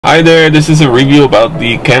Hi there, this is a review about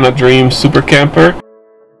the Canadream Super Camper.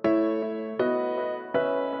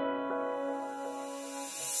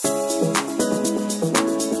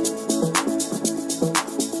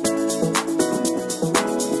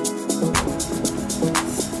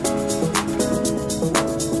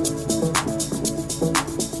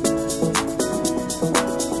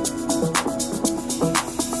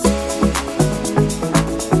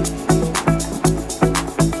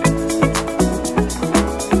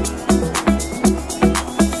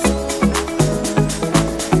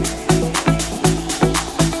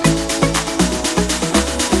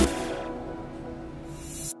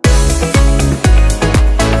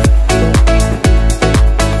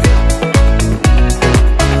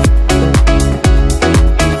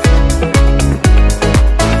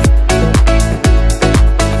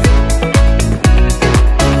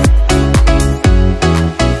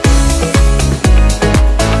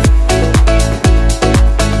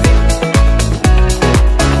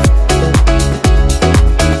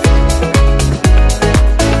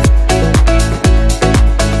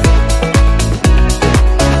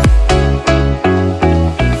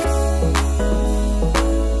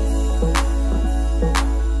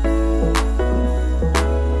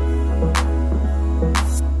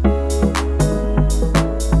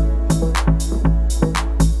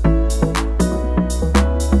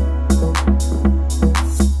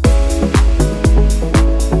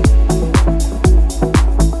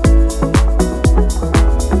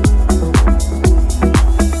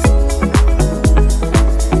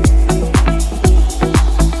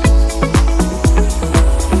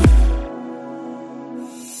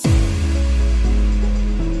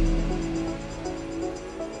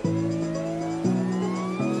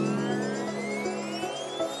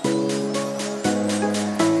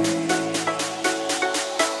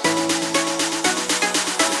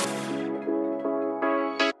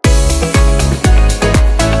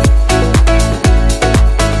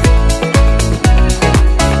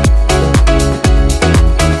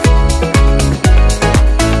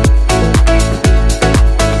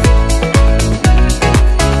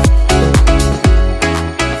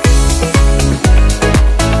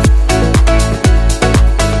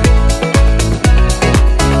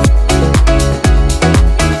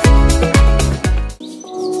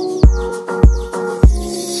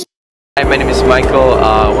 Hi, my name is Michael,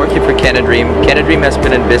 working for Canadream. Canadream has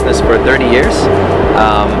been in business for 30 years.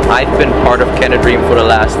 I've been part of Canadream for the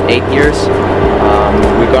last 8 years.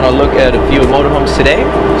 We're going to look at a few motorhomes today,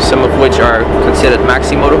 some of which are considered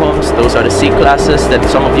maxi motorhomes. Those are the C classes that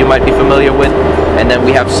some of you might be familiar with. And then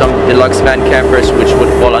we have some deluxe van campers which would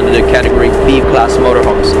fall under the category B class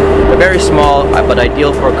motorhomes. They're very small but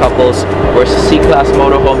ideal for couples, whereas C class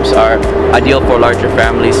motorhomes are ideal for larger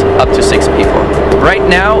families up to 6 people. Right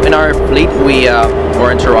now in our fleet,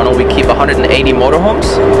 we're in Toronto, we keep 180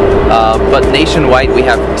 motorhomes, but nationwide we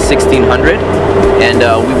have 1,600, and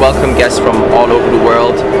we welcome guests from all over the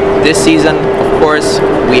world. This season, of course,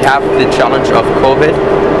 we have the challenge of COVID,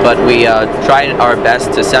 but we try our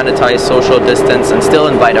best to sanitize, social distance, and still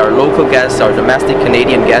invite our local guests, our domestic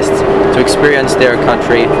Canadian guests, to experience their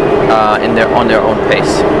country on their own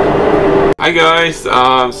pace. Hi guys,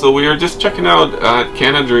 so we are just checking out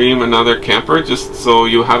Canadream, another camper, just so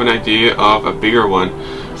you have an idea of a bigger one.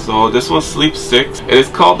 So this one sleeps 6. It is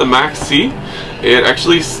called the Max C. It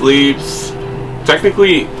actually sleeps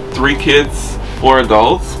technically 3 kids, 4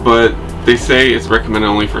 adults, but they say it's recommended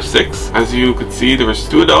only for 6. As you could see, there was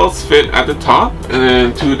 2 adults fit at the top and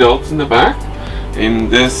then 2 adults in the back. In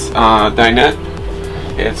this dinette,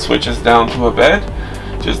 it switches down to a bed,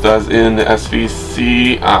 just as in the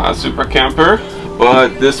SVC Super Camper,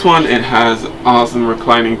 but this one, it has awesome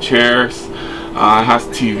reclining chairs. It has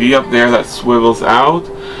TV up there that swivels out,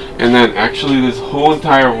 and then actually this whole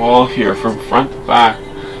entire wall here from front to back,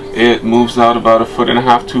 it moves out about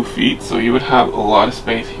 1.5 to 2 feet, so you would have a lot of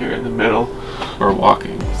space here in the middle for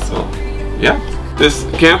walking. So yeah, this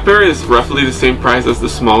camper is roughly the same price as the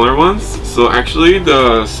smaller ones. So actually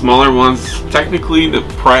the smaller ones, technically the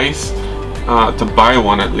price to buy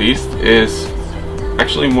one at least is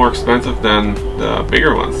actually more expensive than the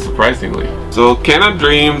bigger ones, surprisingly. So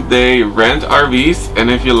Canadream, they rent RVs, and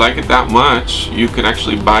if you like it that much, you can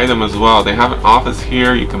actually buy them as well. They have an office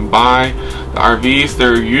here, you can buy the RVs.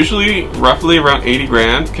 They're usually roughly around 80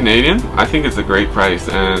 grand Canadian. I think it's a great price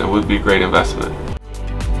and it would be a great investment.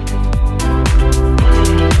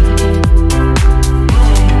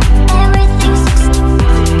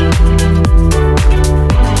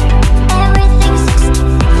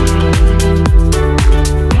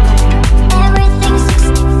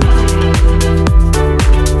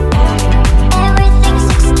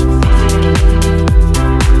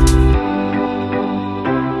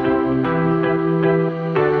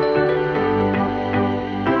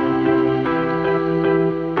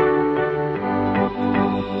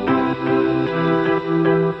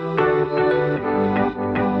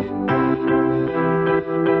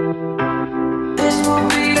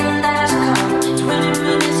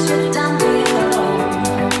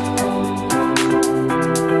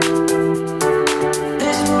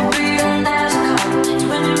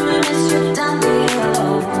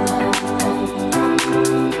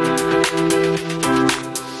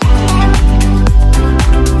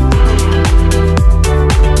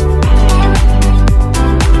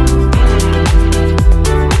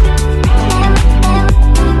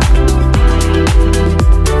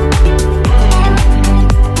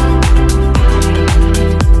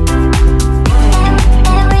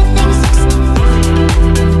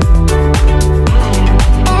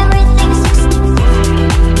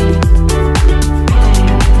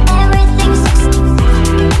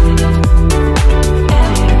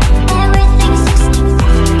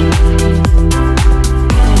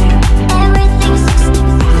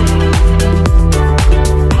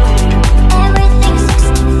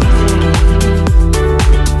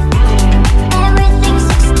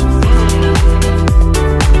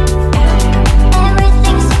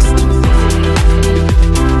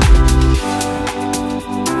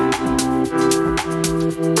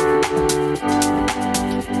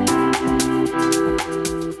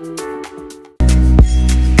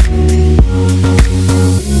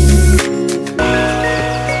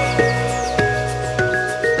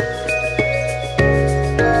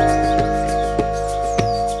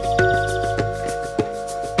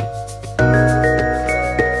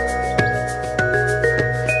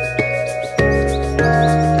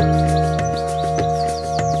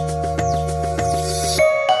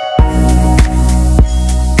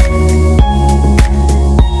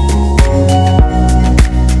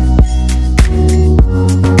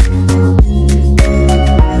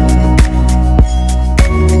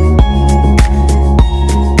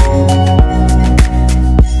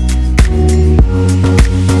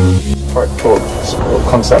 part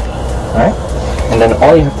comes up, alright? And then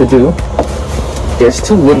all you have to do, there's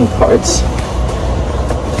two wooden parts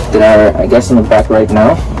that are, I guess, in the back right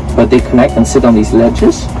now, but they connect and sit on these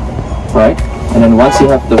ledges, right? And then once you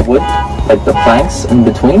have the wood, like the planks in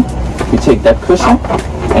between, you take that cushion,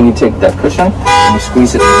 and you take that cushion, and you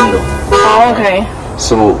squeeze it in the middle. Oh, okay.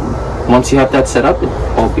 So once you have that set up, it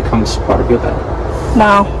all becomes part of your bed.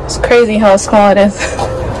 Wow, it's crazy how small it is.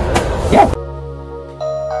 Yeah.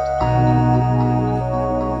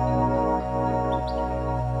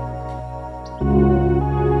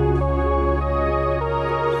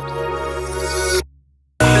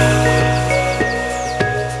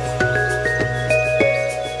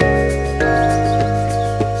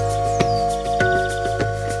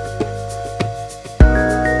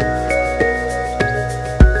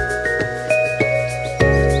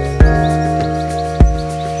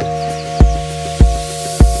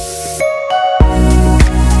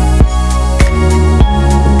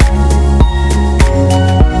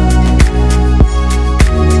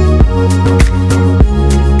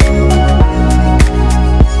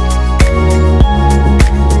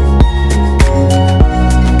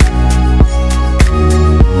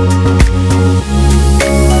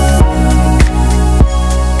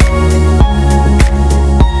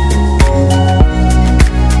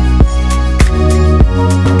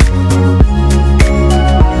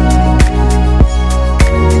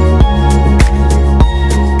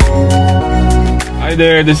 Hi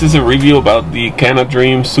there, this is a review about the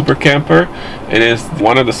Canadream Super Camper. It is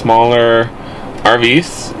one of the smaller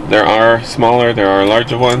RVs. There are smaller, there are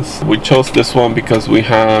larger ones. We chose this one because we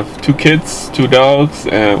have 2 kids, 2 dogs,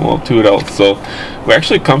 and well, 2 adults. So we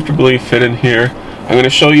actually comfortably fit in here. I'm going to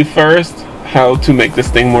show you first how to make this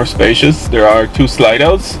thing more spacious. There are 2 slide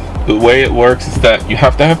outs. The way it works is that you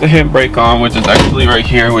have to have the handbrake on, which is actually right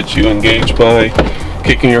here, which you engage by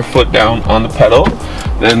kicking your foot down on the pedal.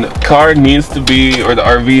 Then the car needs to be, or the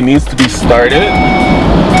RV needs to be started.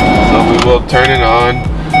 So we will turn it on,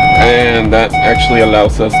 and that actually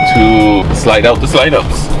allows us to slide out the slide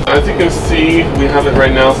outs. As you can see, we have it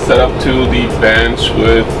right now set up to the bench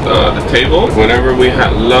with the table. Whenever we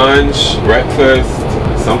had lunch, breakfast,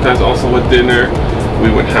 sometimes also with dinner,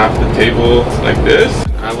 we would have the table like this.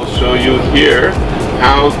 I will show you here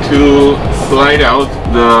how to slide out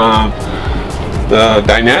the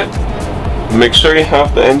dinette. Make sure you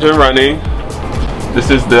have the engine running. This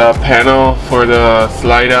is the panel for the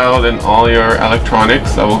slide out and all your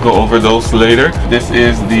electronics. I will go over those later. This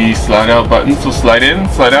is the slide out button, so slide in,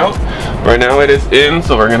 slide out. Right now it is in,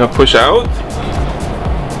 so we're gonna push out.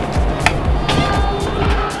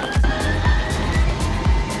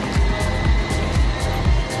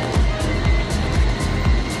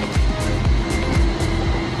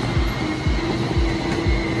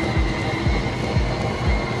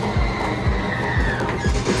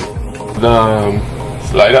 The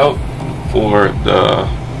slide out for the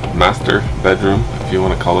master bedroom, if you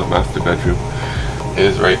want to call it master bedroom,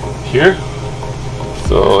 is right here.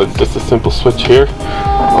 So it's just a simple switch here.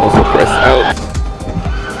 Also press out.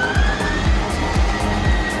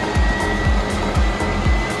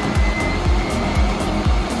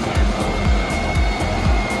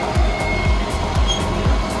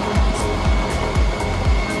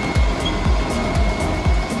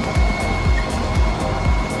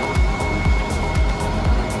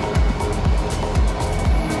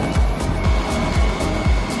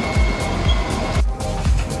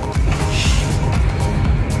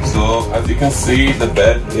 So as you can see, the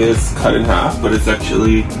bed is cut in half, but it's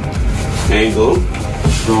actually angled.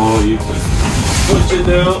 So you just push it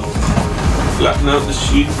down, flatten out the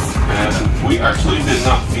sheets, and we actually did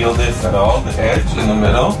not feel this at all, the edge in the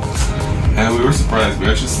middle. And we were surprised, we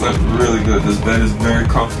actually slept really good. This bed is very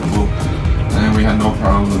comfortable and we had no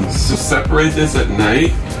problems. To separate this at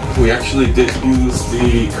night, we actually did use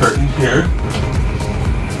the curtain here.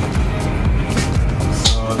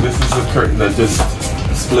 So this is a curtain that just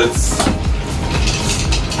splits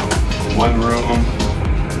one room,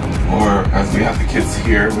 or as we have the kids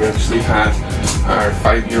here, we actually had our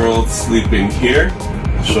 5-year-old sleeping here.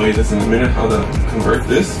 I'll show you this in a minute, how to convert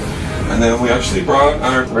this. And then we actually brought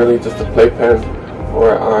our, really just a playpen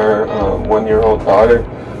for our 1-year-old daughter.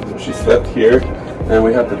 So she slept here. And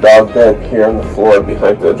we have the dog bed here on the floor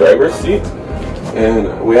behind the driver's seat.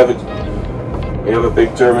 And we have a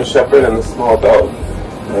big German Shepherd and a small dog.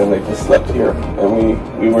 And they just slept here.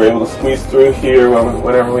 And we were able to squeeze through here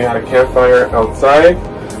whenever we had a campfire outside.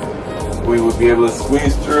 We would be able to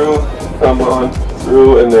squeeze through, come on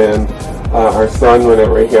through, and then our son,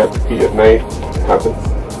 whenever he had to pee at night, it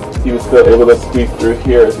happens, he was still able to squeeze through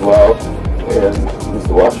here as well and use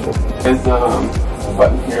the washroom. As a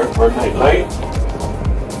button here for night light.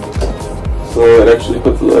 So it actually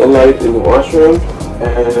puts a little light in the washroom,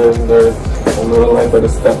 and there's a little light by the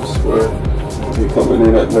steps where you come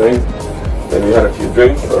in at night. Then you had a few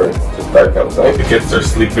drinks, or it's just dark outside. The kids are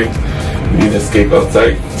sleeping. You need to escape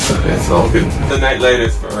outside. It's all good. The night light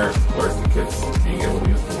is for, of course, the kids being able to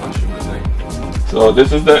use the washroom at night. So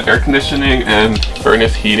this is the air conditioning and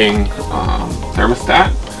furnace heating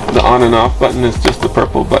thermostat. The on and off button is just the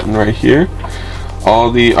purple button right here.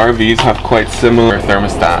 All the RVs have quite similar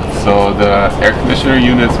thermostats. So the air conditioner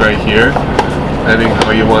unit's right here. Depending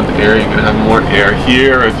how you want the air, you can have more air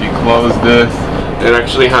here. If you close this, it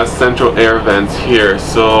actually has central air vents here.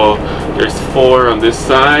 So there's 4 on this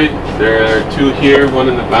side. There are 2 here, 1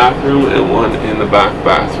 in the bathroom and 1 in the back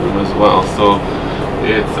bathroom as well. So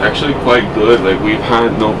it's actually quite good. Like, we've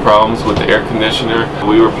had no problems with the air conditioner.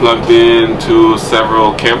 We were plugged into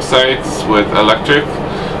several campsites with electric.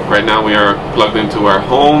 Right now we are plugged into our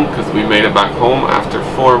home because we made it back home after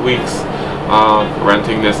 4 weeks of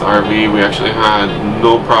renting this RV. We actually had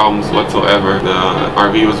no problems whatsoever. The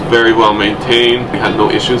RV was very well maintained. We had no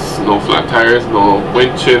issues, no flat tires, no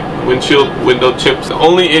window chips. The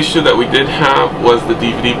only issue that we did have was the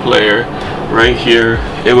DVD player right here.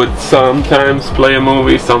 It would sometimes play a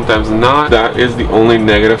movie, sometimes not. That is the only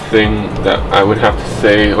negative thing that I would have to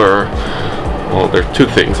say, or well, there are 2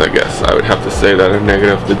 things I guess I would have to say that are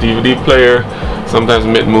negative. The DVD player, sometimes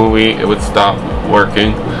mid-movie it would stop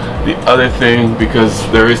working. The other thing, because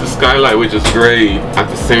there is a skylight which is great, at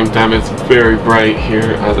the same time it's very bright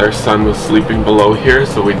here as our son was sleeping below here,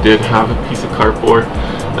 so we did have a piece of cardboard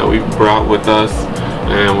that we brought with us,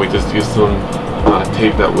 and we just used some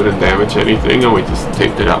tape that wouldn't damage anything, and we just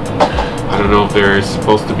taped it up. I don't know if there is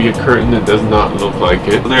supposed to be a curtain. It does not look like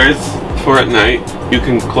it. There is, for at night, you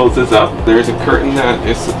can close this up. There's a curtain that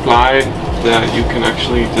is supplied that you can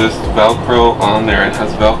actually just Velcro on there. It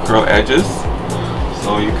has Velcro edges,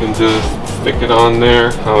 so you can just stick it on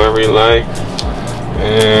there however you like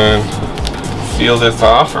and seal this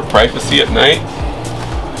off for privacy at night.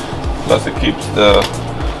 Plus it keeps the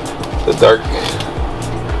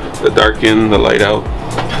dark in, the light out.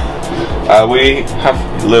 We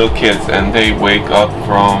have little kids and they wake up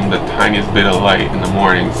from the tiniest bit of light in the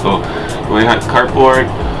morning, so we had cardboard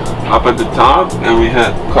up at the top and we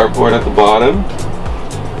had cardboard at the bottom.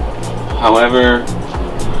 However,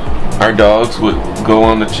 our dogs would go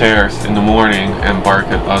on the chairs in the morning and bark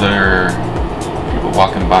at other people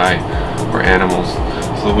walking by or animals.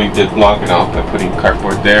 So we did block it off by putting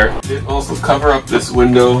cardboard there. We did also cover up this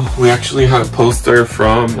window. We actually had a poster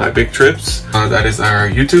from My Big Trips. That is our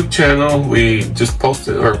YouTube channel. We just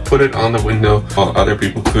posted or put it on the window so other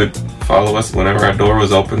people could follow us. Whenever our door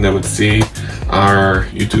was open, they would see our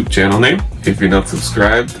YouTube channel name. If you're not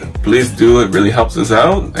subscribed, please do. It really helps us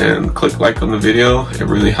out, and click like on the video. It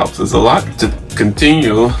really helps us a lot. To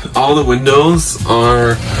continue, all the windows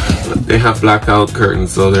they have blackout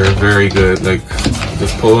curtains, so they're very good. Like,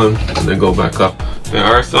 just pull them and then go back up. There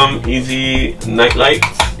are some easy night lights.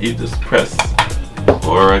 You just press,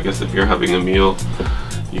 or I guess if you're having a meal,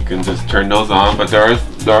 you can just turn those on. But there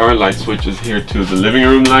are light switches here too. The living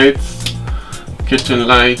room lights, kitchen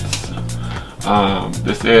lights.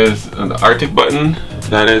 This is the Arctic button.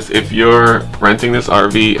 That is, if you're renting this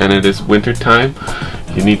RV and it is winter time,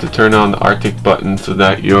 you need to turn on the Arctic button so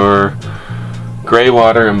that your gray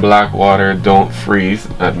water and black water don't freeze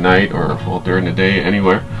at night or well, during the day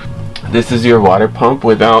anywhere. This is your water pump.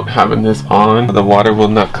 Without having this on, the water will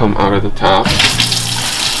not come out of the tap.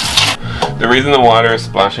 The reason the water is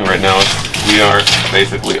splashing right now is we are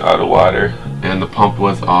basically out of water and the pump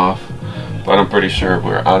was off, but I'm pretty sure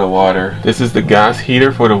we're out of water. This is the gas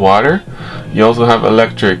heater for the water. You also have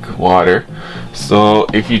electric water. So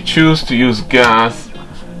if you choose to use gas,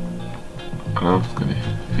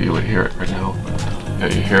 you would hear it right now. Yeah,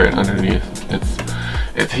 you hear it underneath.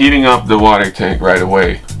 It's heating up the water tank right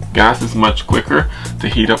away. Gas is much quicker to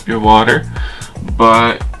heat up your water,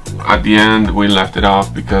 but at the end we left it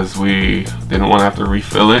off because we didn't want to have to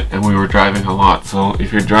refill it and we were driving a lot. So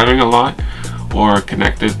if you're driving a lot or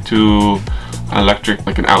connected to electric,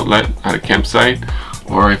 like an outlet at a campsite,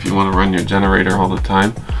 or if you want to run your generator all the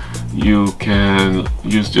time, you can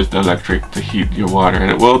use just electric to heat your water, and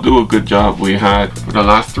it will do a good job. We had, for the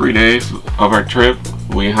last 3 days of our trip,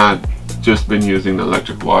 we had just been using the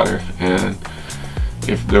electric water, and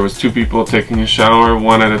if there was 2 people taking a shower,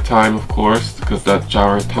 1 at a time of course, because that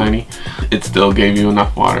shower is tiny, it still gave you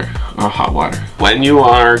enough water, or hot water. When you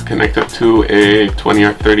are connected to a 20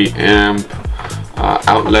 or 30 amp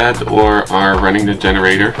outlet or are running the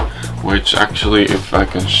generator, which actually, if I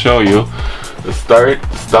can show you, the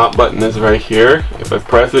stop button is right here. If I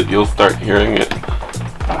press it, you'll start hearing it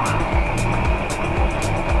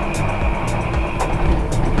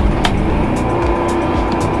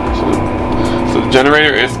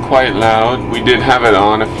generator is quite loud. We did have it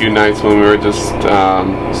on a few nights when we were just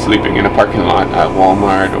sleeping in a parking lot at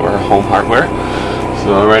Walmart or Home Hardware.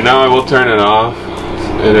 So right now I will turn it off.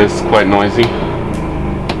 It is quite noisy.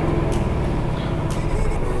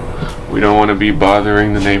 We don't want to be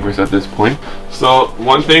bothering the neighbors at this point. So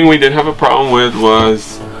one thing we did have a problem with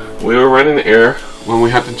was we were running the air when we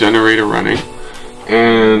had the generator running,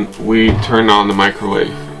 and we turned on the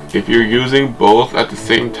microwave. If you're using both at the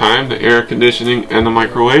same time, the air conditioning and the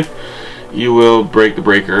microwave, you will break the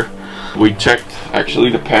breaker. We checked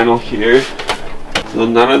actually the panel here, so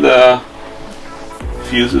none of the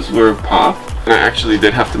fuses were popped. And I actually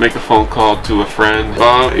did have to make a phone call to a friend.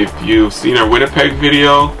 Well, if you've seen our Winnipeg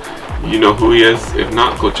video, you know who he is. If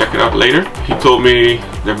not, go check it out later. He told me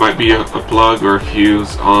there might be a plug or a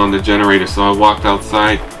fuse on the generator, so I walked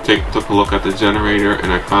outside, took a look at the generator,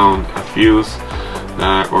 and I found a fuse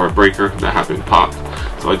or a breaker that had been popped.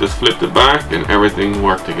 So I just flipped it back and everything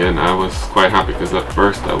worked again. I was quite happy because at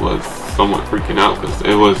first I was somewhat freaking out because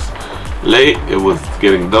it was late, it was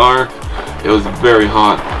getting dark, it was very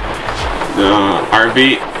hot. The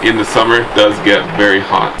RV in the summer does get very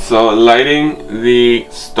hot. So lighting the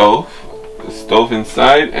stove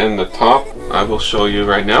inside and the top, I will show you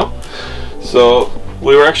right now. So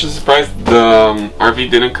we were actually surprised the RV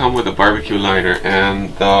didn't come with a barbecue lighter, and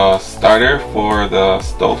the starter for the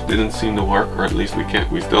stove didn't seem to work, or at least we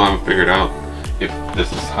still haven't figured out if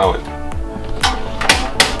this is how it.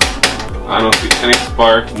 I don't see any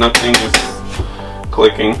spark, nothing is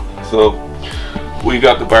clicking. So we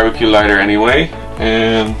got the barbecue lighter anyway,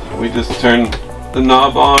 and we just turn the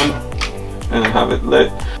knob on and have it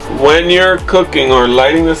lit. When you're cooking or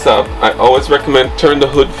lighting this up, I always recommend turn the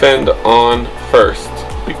hood vent on first,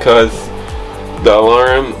 because the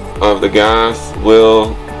alarm of the gas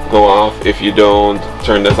will go off if you don't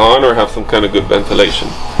turn this on or have some kind of good ventilation.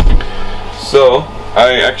 So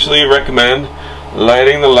I actually recommend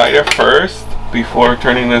lighting the lighter first before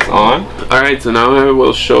turning this on. Alright, so now I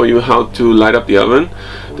will show you how to light up the oven.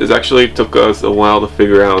 This actually took us a while to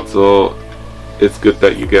figure out, so it's good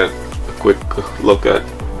that you get a quick look at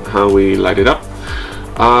how we light it up.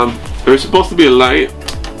 There's supposed to be a light.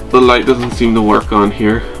 The light doesn't seem to work on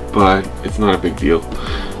here, but it's not a big deal.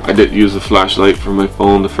 I did use a flashlight from my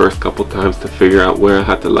phone the first couple times to figure out where I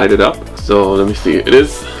had to light it up. So let me see. It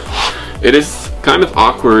is kind of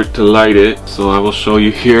awkward to light it, so I will show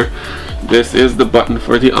you here. This is the button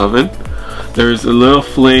for the oven. There's a little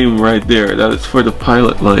flame right there. That is for the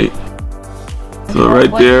pilot light. So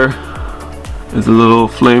right there is a little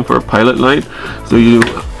flame for a pilot light. So you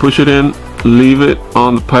push it in, leave it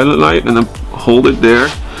on the pilot light, and then hold it there.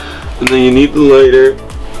 And then you need the lighter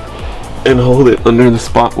and hold it under the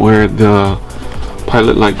spot where the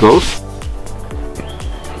pilot light goes.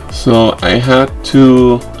 So I had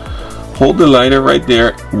to hold the lighter right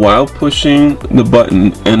there while pushing the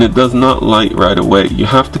button, and it does not light right away. You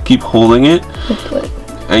have to keep holding it,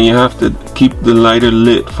 and you have to keep the lighter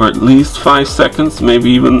lit for at least 5 seconds, maybe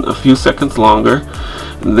even a few seconds longer.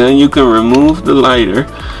 Then you can remove the lighter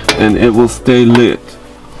and it will stay lit.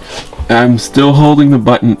 I'm still holding the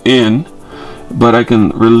button in, but I can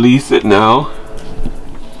release it now.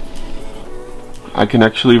 I can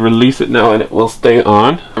actually release it now and it will stay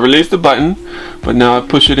on. I release the button, but now I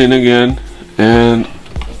push it in again, and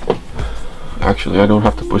actually I don't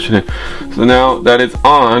have to push it in. So now that it's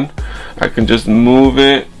on, I can just move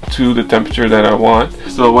it to the temperature that I want.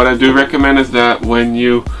 So what I do recommend is that when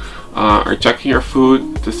you are checking your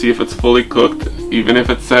food to see if it's fully cooked, even if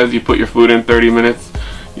it says you put your food in 30 minutes,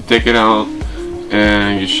 you take it out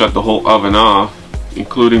and you shut the whole oven off,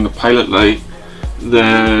 including the pilot light,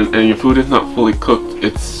 then, and your food is not fully cooked,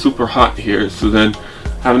 it's super hot here, so then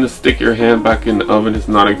having to stick your hand back in the oven is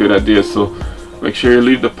not a good idea. So make sure you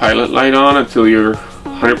leave the pilot light on until you're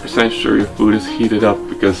 100% sure your food is heated up,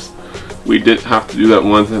 because we did have to do that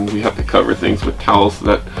once, and we have to cover things with towels so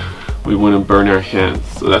that we wouldn't burn our hands.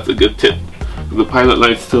 So that's a good tip. The pilot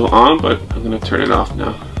light's still on, but I'm gonna turn it off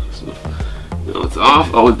now. So now it's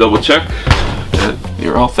off. Always double check, and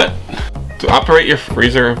you're all set. To operate your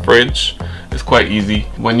freezer and fridge is quite easy.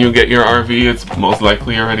 When you get your RV, it's most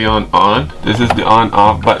likely already on. This is the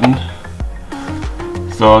on-off button.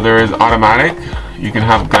 So there is automatic. You can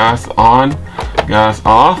have gas on, gas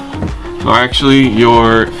off. So actually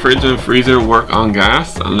your fridge and freezer work on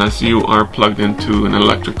gas unless you are plugged into an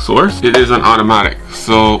electric source. It is an automatic.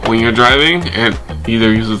 So when you're driving, it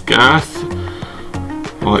either uses gas,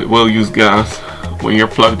 well, it will use gas. When you're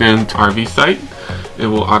plugged into RV site, it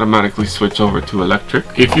will automatically switch over to electric.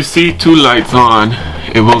 If you see 2 lights on,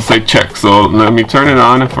 it will say check. So let me turn it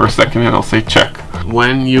on, and for a second it'll say check.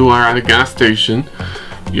 When you are at a gas station,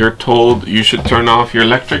 you're told you should turn off your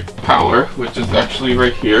electric power, which is actually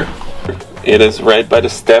right here. It is right by the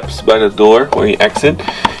steps by the door where you exit.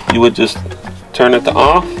 You would just turn it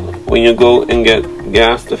off when you go and get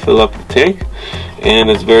gas to fill up the tank, and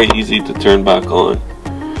it's very easy to turn back on.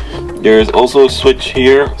 There's also a switch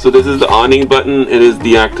here. So this is the awning button. It is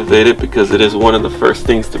deactivated because it is one of the first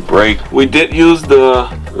things to break. We did use the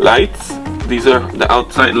lights. These are the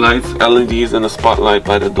outside lights, LEDs, and a spotlight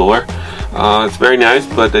by the door. It's very nice,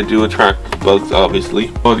 but they do attract bugs, obviously.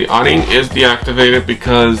 Well, the awning is deactivated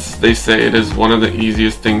because they say it is one of the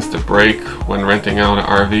easiest things to break when renting out an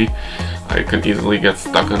RV. It can easily get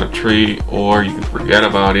stuck on a tree, or you can forget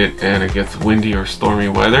about it and it gets windy or stormy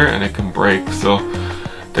weather and it can break. So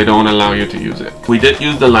they don't allow you to use it. We did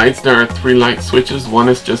use the lights. There are 3 light switches. One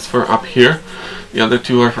is just for up here. The other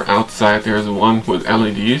 2 are for outside. There's one with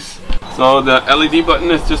LEDs. So the LED button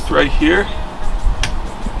is just right here.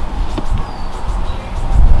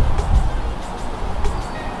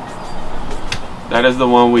 That is the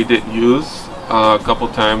one we did use a couple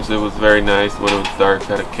times. It was very nice when it was dark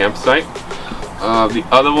at a campsite. The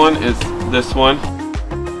other one is this one.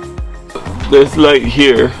 This light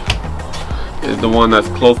here is the one that's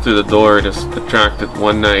close to the door. Just attracted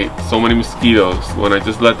one night so many mosquitoes. When I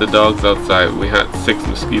just let the dogs outside, we had 6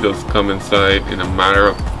 mosquitoes come inside in a matter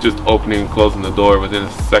of just opening and closing the door within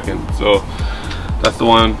a second. So that's the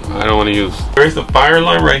one I don't want to use. There's a fire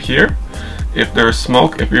alarm right here. If there's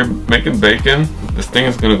smoke, if you're making bacon, this thing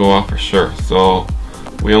is going to go off for sure. So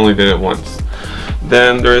we only did it once.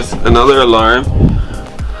 Then there's another alarm.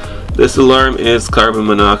 This alarm is carbon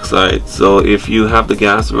monoxide, so if you have the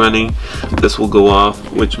gas running, this will go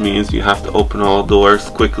off, which means you have to open all doors,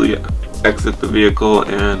 quickly exit the vehicle,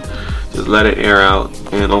 and just let it air out.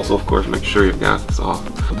 And also, of course, make sure your gas is off.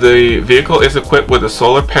 The vehicle is equipped with a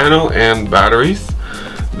solar panel and batteries.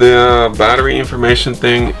 The battery information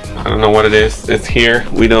thing, I don't know what it is. It's here.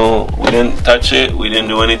 We didn't touch it. We didn't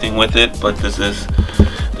do anything with it, but this is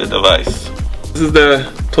the device. This is the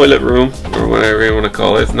toilet room, or whatever you want to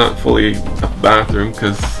call it. It's not fully a bathroom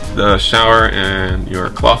because the shower and your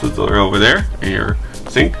closets are over there and your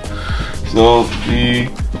sink. So the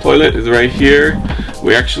toilet is right here.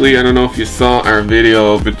 We actually, I don't know if you saw our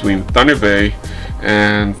video between Thunder Bay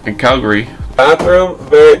and Calgary. Bathroom,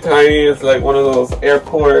 very tiny. It's like one of those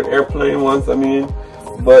airplane ones, I mean,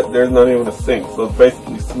 but there's not even a sink. So it's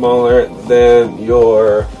basically smaller than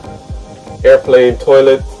your airplane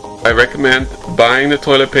toilet. I recommend buying the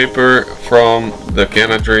toilet paper from the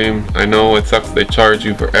Canadream. I know it sucks they charge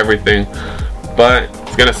you for everything, but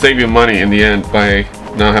it's gonna save you money in the end by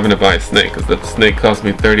not having to buy a snake, because the snake cost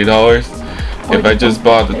me $30. If I just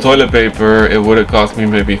bought the toilet paper, it would have cost me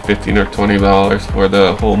maybe $15 or $20 for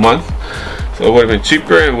the whole month. So it would have been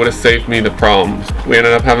cheaper and would have saved me the problems. We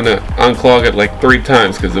ended up having to unclog it like 3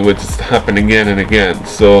 times because it would just happen again and again.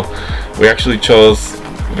 So we actually chose,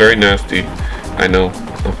 very nasty, I know,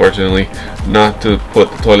 unfortunately, not to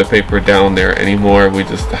put the toilet paper down there anymore. We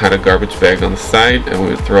just had a garbage bag on the side and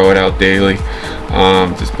we would throw it out daily.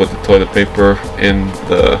 Just put the toilet paper in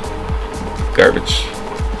the garbage.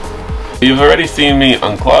 You've already seen me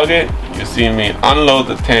unclog it. You've seen me unload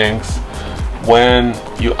the tanks. When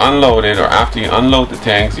you unload it, or after you unload the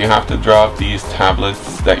tanks, you have to drop these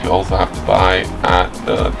tablets that you also have to buy at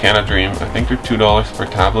the Canadream. I think they're $2 per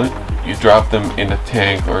tablet. You drop them in the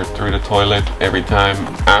tank or through the toilet every time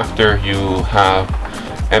after you have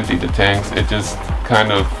emptied the tanks. It just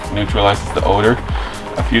kind of neutralizes the odor.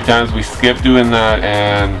 A few times we skipped doing that,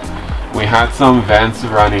 and we had some vents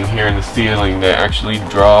running here in the ceiling that actually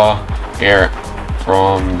draw air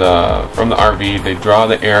from the RV. They draw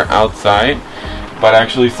the air outside, but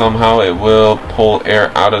actually somehow it will pull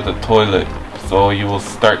air out of the toilet, so you will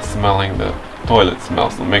start smelling the toilet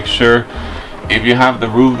smell. So make sure, if you have the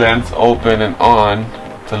roof vents open and on,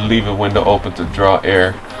 to leave a window open to draw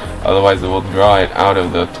air, otherwise it will draw it out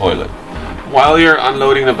of the toilet. While you're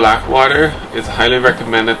unloading the black water, it's highly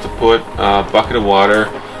recommended to put a bucket of water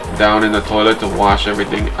down in the toilet to wash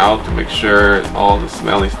everything out, to make sure all the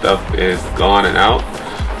smelly stuff is gone and out.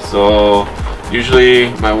 So usually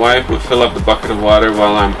my wife would fill up the bucket of water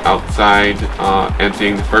while I'm outside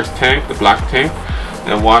emptying the first tank, the black tank,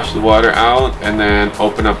 and wash the water out, and then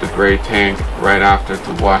open up the gray tank right after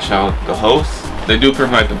to wash out the hose. They do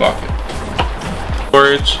provide the bucket.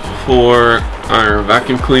 Storage for our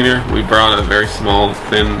vacuum cleaner. We brought a very small,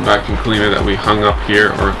 thin vacuum cleaner that we hung up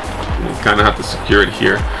here, or we kind of have to secure it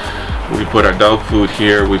here. We put our dog food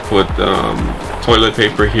here. We put toilet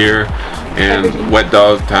paper here, and wet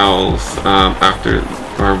dog towels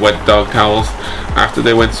wet dog towels. After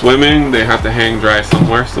they went swimming, they had to hang dry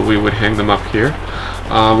somewhere, so we would hang them up here.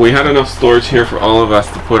 We had enough storage here for all of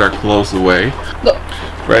us to put our clothes away.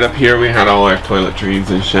 Right up here we had all our toiletries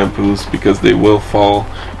and shampoos because they will fall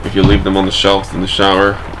if you leave them on the shelves in the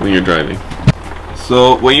shower when you're driving.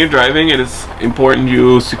 So when you're driving, it is important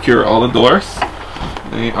you secure all the doors.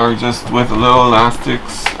 They are just with little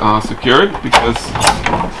elastics secured, because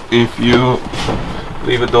if you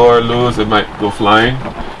leave a door loose it might go flying.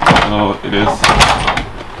 So it is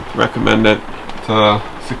recommended to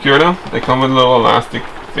secure them. They come with little elastic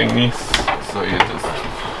thingies, so you just,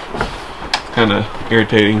 it's kind of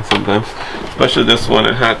irritating sometimes, especially this one.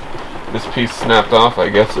 It had this piece snapped off, I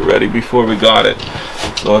guess, already before we got it,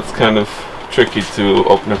 so it's kind of tricky to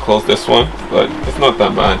open and close this one, but it's not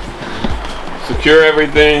that bad. Secure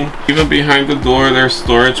everything. Even behind the door there's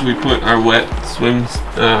storage. We put our wet swim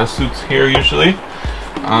suits here usually.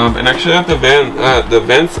 And actually at the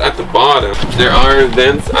vents at the bottom, there are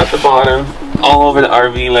vents at the bottom all over the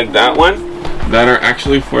RV, like that one, that are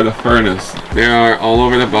actually for the furnace. They are all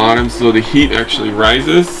over the bottom, so the heat actually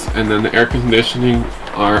rises, and then the air conditioning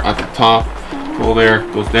are at the top. Cold air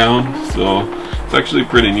goes down, so it's actually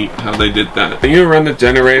pretty neat how they did that. When you run the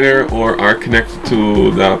generator or are connected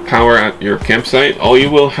to the power at your campsite, all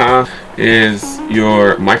you will have is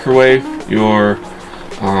your microwave, your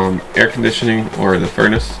air conditioning or the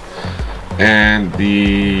furnace, and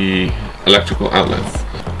the electrical outlets.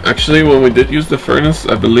 Actually, when we did use the furnace,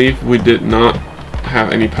 I believe we did not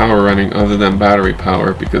have any power running other than battery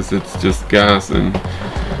power, because it's just gas and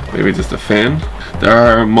maybe just a fan. There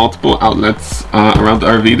are multiple outlets around the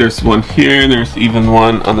RV. There's one here, there's even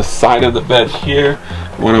one on the side of the bed here,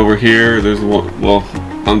 one over here, there's one, well,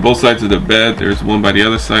 on both sides of the bed, there's one by the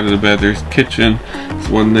other side of the bed, there's kitchen, there's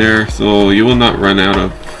one there, so you will not run out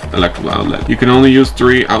of electrical outlet. You can only use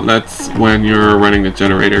 3 outlets when you're running the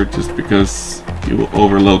generator, just because you will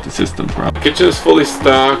overload the system probably. The kitchen is fully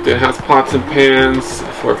stocked. It has pots and pans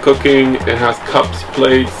for cooking, it has cups,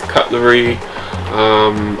 plates, cutlery,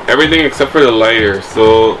 everything except for the lighter.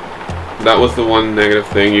 So that was the one negative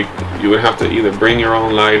thing. You would have to either bring your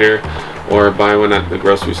own lighter or buy one at the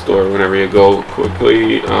grocery store whenever you go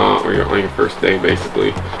quickly, or you're on your first day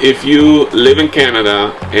basically. If you live in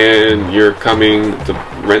Canada and you're coming to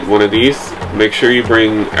rent one of these, make sure you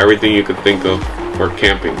bring everything you could think of for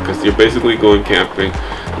camping, because you're basically going camping.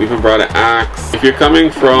 We even brought an axe. If you're coming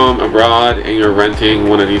from abroad and you're renting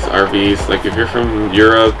one of these RVs, like if you're from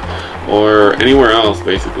Europe or anywhere else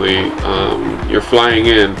basically, you're flying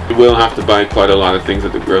in, you will have to buy quite a lot of things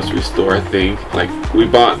at the grocery store, I think. Like we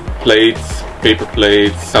bought plates, paper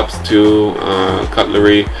plates, cups too,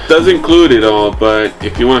 cutlery. It does include it all, but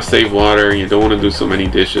if you want to save water and you don't want to do so many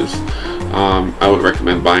dishes, I would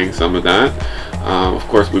recommend buying some of that. Of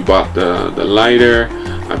course, we bought the lighter.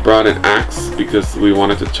 I brought an axe because we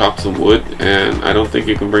wanted to chop some wood, and I don't think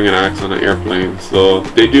you can bring an axe on an airplane. So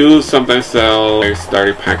they do sometimes sell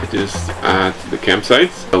starter packages at the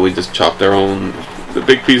campsites. So we just chopped our own, the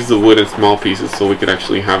big pieces of wood and small pieces, so we could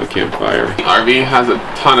actually have a campfire. The RV has a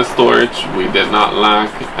ton of storage. We did not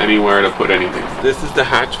lack anywhere to put anything. This is the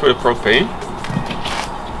hatch for the propane.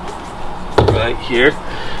 Right here.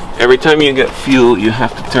 Every time you get fuel, you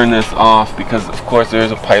have to turn this off, because of course there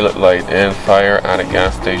is a pilot light, and fire at a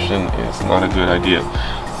gas station is not a good idea.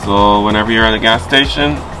 So whenever you're at a gas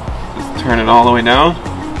station, just turn it all the way down,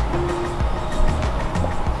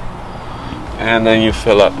 and then you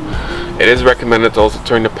fill up. It is recommended to also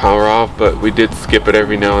turn the power off, but we did skip it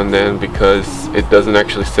every now and then because it doesn't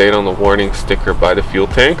actually say it on the warning sticker by the fuel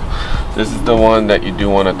tank. This is the one that you do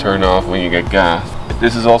want to turn off when you get gas.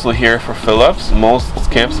 This is also here for fill-ups. Most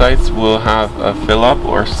campsites will have a fill-up,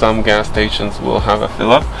 or some gas stations will have a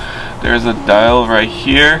fill-up. There's a dial right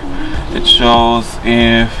here. It shows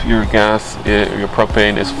if your gas, your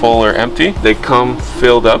propane is full or empty. They come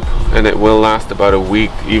filled up, and it will last about a week,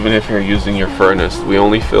 even if you're using your furnace. We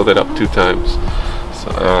only filled it up 2 times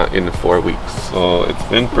in 4 weeks, so it's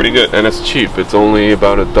been pretty good, and it's cheap. It's only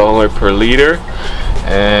about $1 per liter,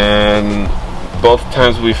 and both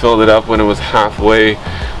times we filled it up when it was halfway,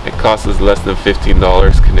 it cost us less than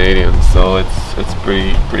 $15 Canadian, so it's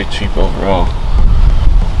pretty cheap overall.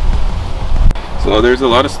 So there's a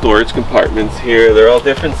lot of storage compartments here. They're all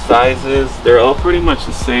different sizes. They're all pretty much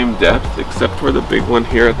the same depth, except for the big one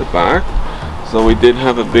here at the back. So we did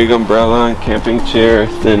have a big umbrella and camping chair,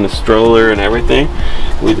 then the stroller and everything.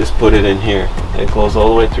 We just put it in here. It goes all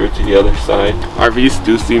the way through to the other side. RVs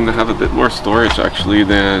do seem to have a bit more storage actually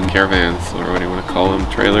than caravans, or what do you want to call them,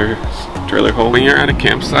 trailer home. When you're at a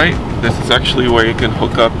campsite, this is actually where you can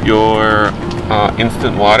hook up your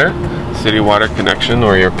instant water, city water connection,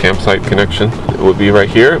 or your campsite connection. It would be right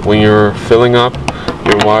here. When you're filling up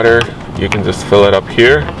your water, you can just fill it up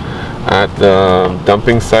here. at the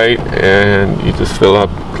dumping site, and you just fill up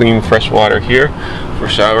clean fresh water here for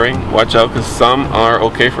showering. Watch out, because some are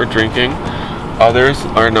okay for drinking, others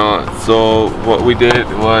are not. So what we did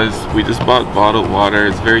was we just bought bottled water.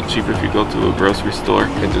 It's very cheap if you go to a grocery store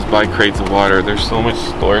and just buy crates of water. There's so much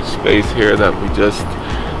storage space here that we just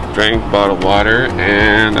drank bottled water,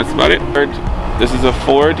 and that's about it. This is a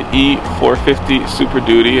Ford E450 Super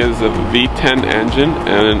Duty. It has a V10 engine,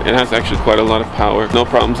 and it has actually quite a lot of power. No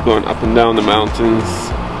problems going up and down the mountains,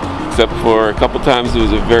 except for a couple times it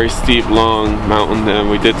was a very steep, long mountain, and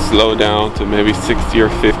we did slow down to maybe 60 or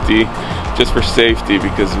 50 just for safety,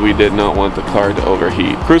 because we did not want the car to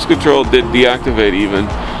overheat. Cruise control did deactivate even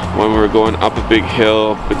when we were going up a big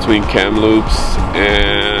hill between Kamloops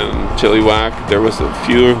and Chilliwack. There was a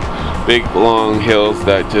few big long hills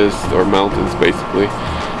that or mountains basically,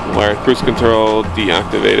 where cruise control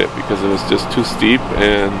deactivated because it was just too steep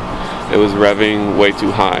and it was revving way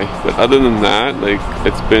too high. But other than that, like,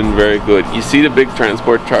 it's been very good. You see the big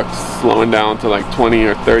transport trucks slowing down to like 20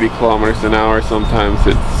 or 30 kilometers an hour. Sometimes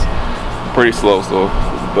it's pretty slow,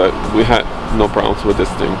 but we had no problems with this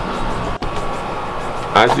thing.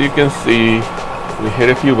 As you can see, we hit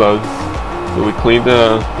a few bugs. So we cleaned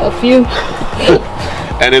a few.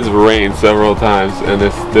 And it's rained several times and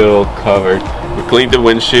it's still covered. We cleaned the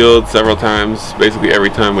windshield several times, basically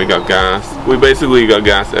every time we got gas. We basically got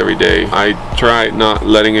gas every day. I tried not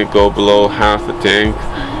letting it go below half the tank,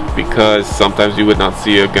 because sometimes you would not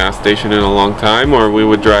see a gas station in a long time, or we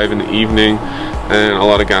would drive in the evening and a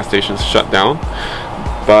lot of gas stations shut down.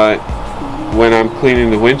 But when I'm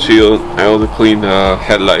cleaning the windshield, I also clean the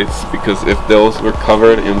headlights, because if those were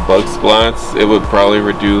covered in bug splats, it would probably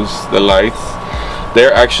reduce the lights.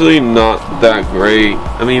 They're actually not that great.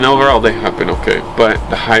 I mean, overall they have been okay, but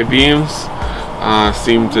the high beams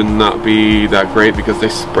seem to not be that great because they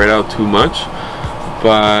spread out too much.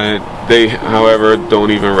 But they, however, don't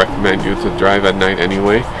even recommend you to drive at night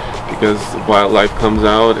anyway, because wildlife comes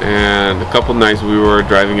out. And a couple nights we were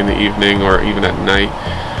driving in the evening or even at night,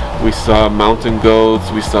 we saw mountain goats,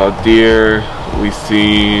 we saw deer, we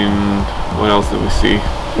seen, what else did we see?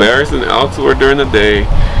 Bears and elks were during the day,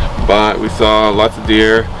 but we saw lots of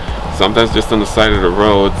deer, sometimes just on the side of the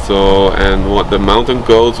road. And what the mountain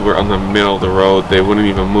goats were on the middle of the road, they wouldn't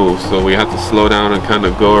even move, so we had to slow down and kind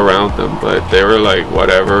of go around them. But they were like,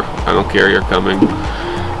 whatever, I don't care, you're coming.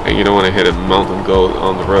 And you don't want to hit a mountain goat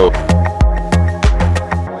on the road.